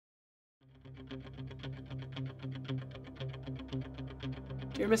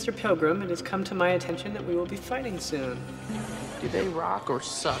Dear Mr. Pilgrim, it has come to my attention that we will be fighting soon. Do they rock or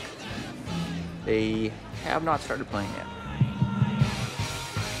suck? They have not started playing yet.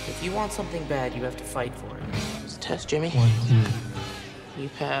 If you want something bad, you have to fight for it. It's a test, Jimmy. 1, 2. You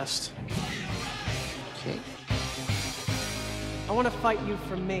passed. Okay. I want to fight you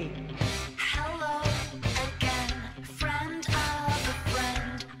for me. Hello again, friend of a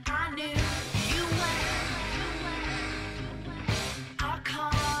friend. I knew you when our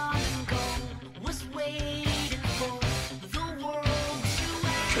common goal was waiting for the world to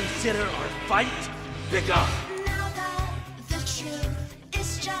end. Consider our fight begun. Now that the truth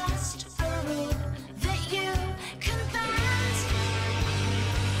is just a rule that you can bend,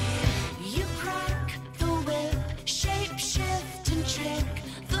 you crack the whip, shape shift and trick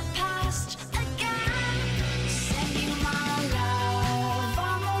the past again. Send you my love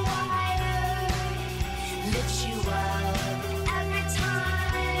on the wire, lift you up every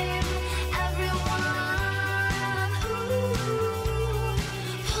time, everyone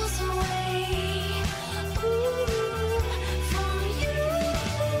pulls away from you.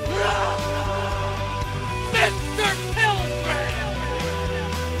 Mr. Pilgrim!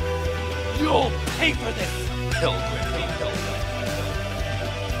 You'll pay for this, Pilgrim.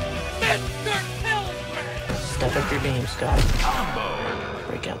 Mr. Pilgrim! Step up your game, Scott.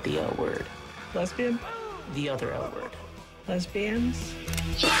 Break out the L word. Lesbian? The other L word. Lesbians?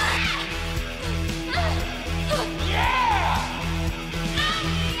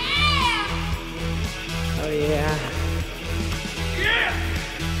 Oh yeah. Yeah!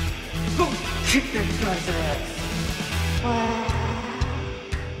 Kick that guy's ass.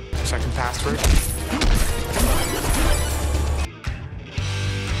 Second password.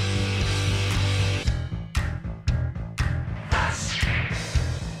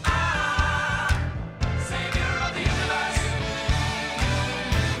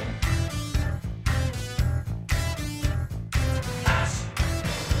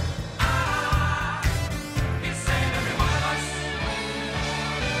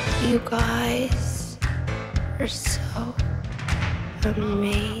 You guys are so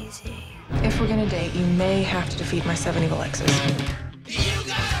amazing. If we're gonna date, you may have to defeat my 7 evil exes. You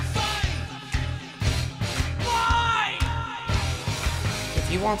gotta fight! Fight!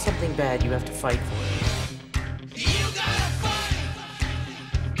 If you want something bad, you have to fight for it. You gotta fight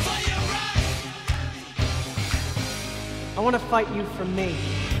for your right! I want to fight you for me.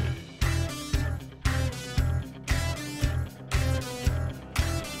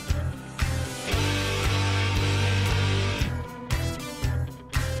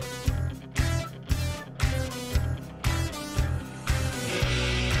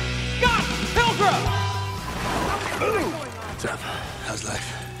 Scott Pilgrim! What's up? How's life?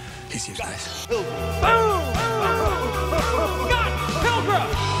 He seems nice. Boom! Scott Pilgrim!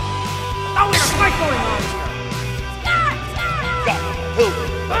 Oh, we have a fight going on here! Scott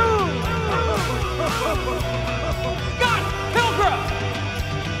Pilgrim! Boom! Scott Pilgrim!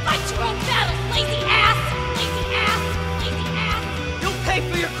 Fight your own battles, lazy ass! Lazy ass! Lazy ass! You'll pay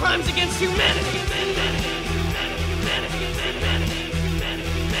for your crimes against humanity.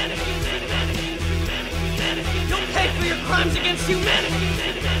 You'll pay for your crimes against humanity.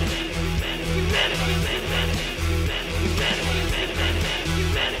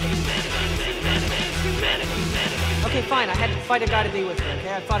 Okay, fine. I had to fight a guy to be with me.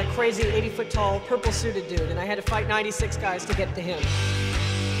 Okay, I fought a crazy 80-foot-tall, purple-suited dude, and I had to fight 96 guys to get to him.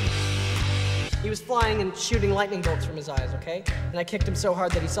 He was flying and shooting lightning bolts from his eyes, okay? And I kicked him so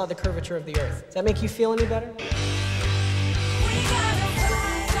hard that he saw the curvature of the earth. Does that make you feel any better?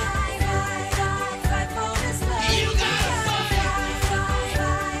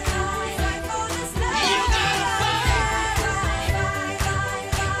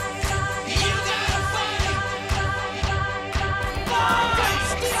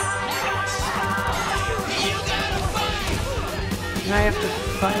 And I have to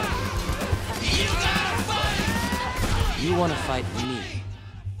fight. You want to fight me.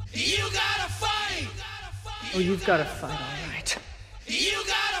 You gotta fight! Oh, you've got to fight, all right. You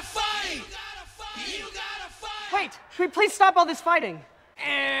gotta fight! You gotta fight! Wait, should we please stop all this fighting?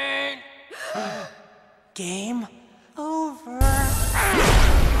 And Game over.